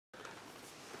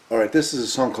Alright, this is a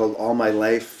song called All My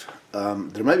Life.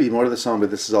 There might be more to the song,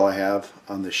 but this is all I have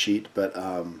on the sheet. But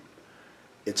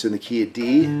it's in the key of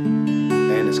D,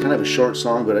 and it's kind of a short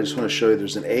song, but I just want to show you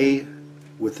there's an A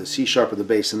with the C sharp of the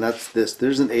bass, and that's this.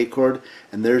 There's an A chord,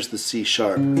 and there's the C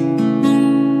sharp.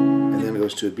 And then it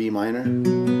goes to a B minor,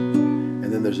 and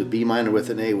then there's a B minor with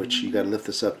an A, which you got to lift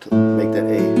this up to make that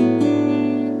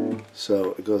A.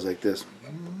 So it goes like this.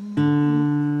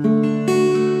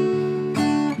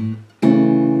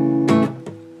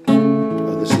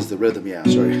 The rhythm, yeah,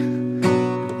 sorry.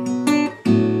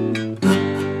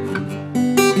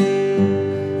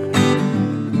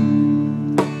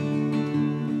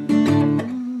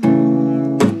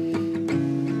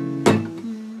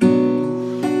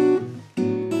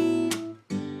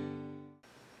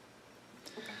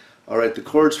 Alright, the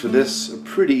chords for this are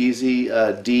pretty easy.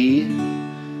 D,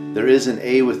 there is an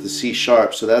A with the C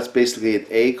sharp, so that's basically an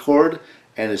A chord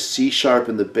and a C sharp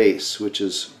in the bass, which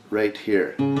is right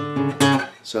here.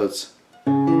 So it's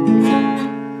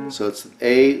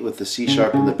A with the C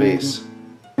sharp in the bass.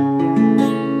 Then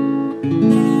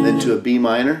to a B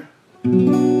minor,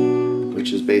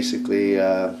 which is basically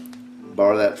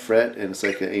bar that fret, and it's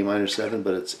like an A minor 7,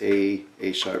 but it's A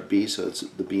sharp B, so it's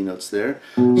the B notes there.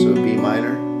 So a B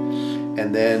minor,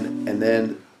 and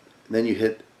then you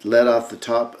hit let off the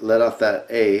top, let off that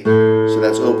A, so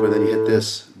that's open. Then you hit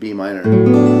this B minor.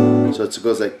 So it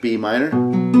goes like B minor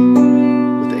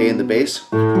with the A in the bass,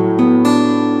 and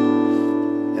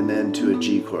then to a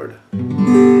G chord.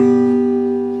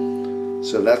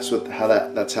 So that's how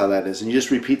that is. And you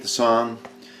just repeat the song.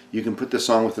 You can put the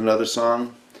song with another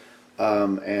song,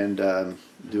 and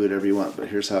do whatever you want. But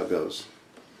here's how it goes.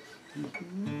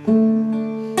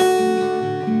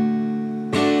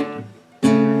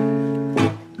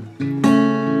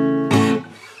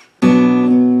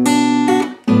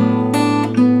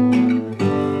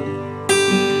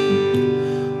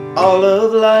 All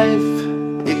of life,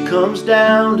 it comes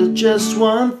down to just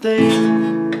one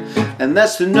thing, and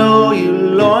that's to know you,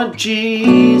 Lord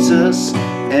Jesus,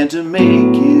 and to make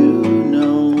you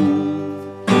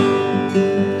known.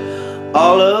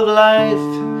 All of life,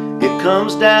 it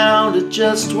comes down to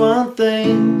just one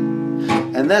thing,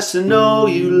 and that's to know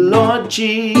you, Lord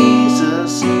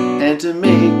Jesus, and to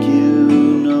make you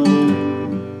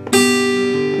known.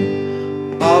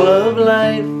 All of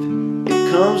life,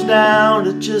 comes down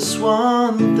to just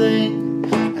one thing,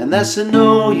 and that's to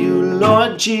know you,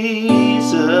 Lord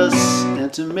Jesus,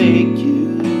 and to make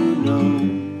you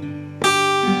known.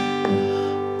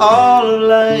 All of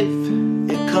life,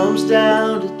 it comes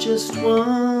down to just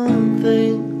one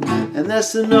thing, and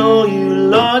that's to know you,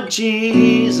 Lord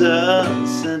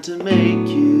Jesus, and to make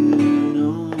you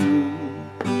known.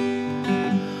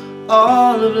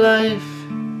 All of life,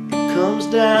 it comes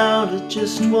down to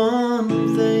just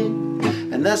one thing,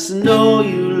 and that's to know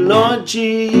you, Lord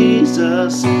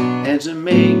Jesus, and to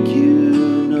make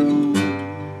you known.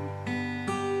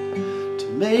 To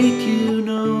make you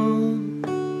known.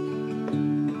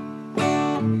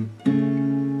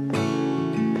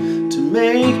 To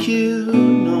make you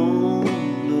known,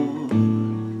 Lord.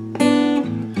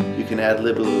 You can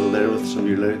ad-lib a little there with some of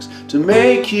your lyrics. To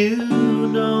make you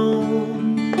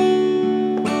known.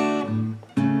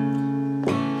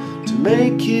 To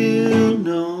make you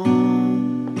known.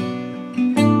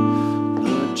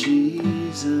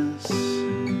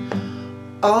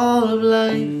 All of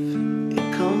life,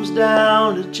 it comes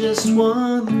down to just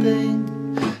one thing,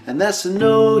 and that's to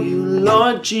know you,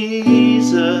 Lord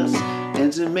Jesus,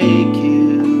 and to make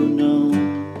you known.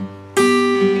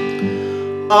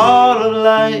 All of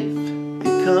life,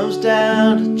 it comes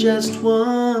down to just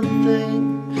one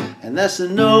thing, and that's to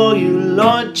know you,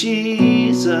 Lord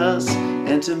Jesus,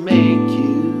 and to make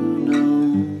you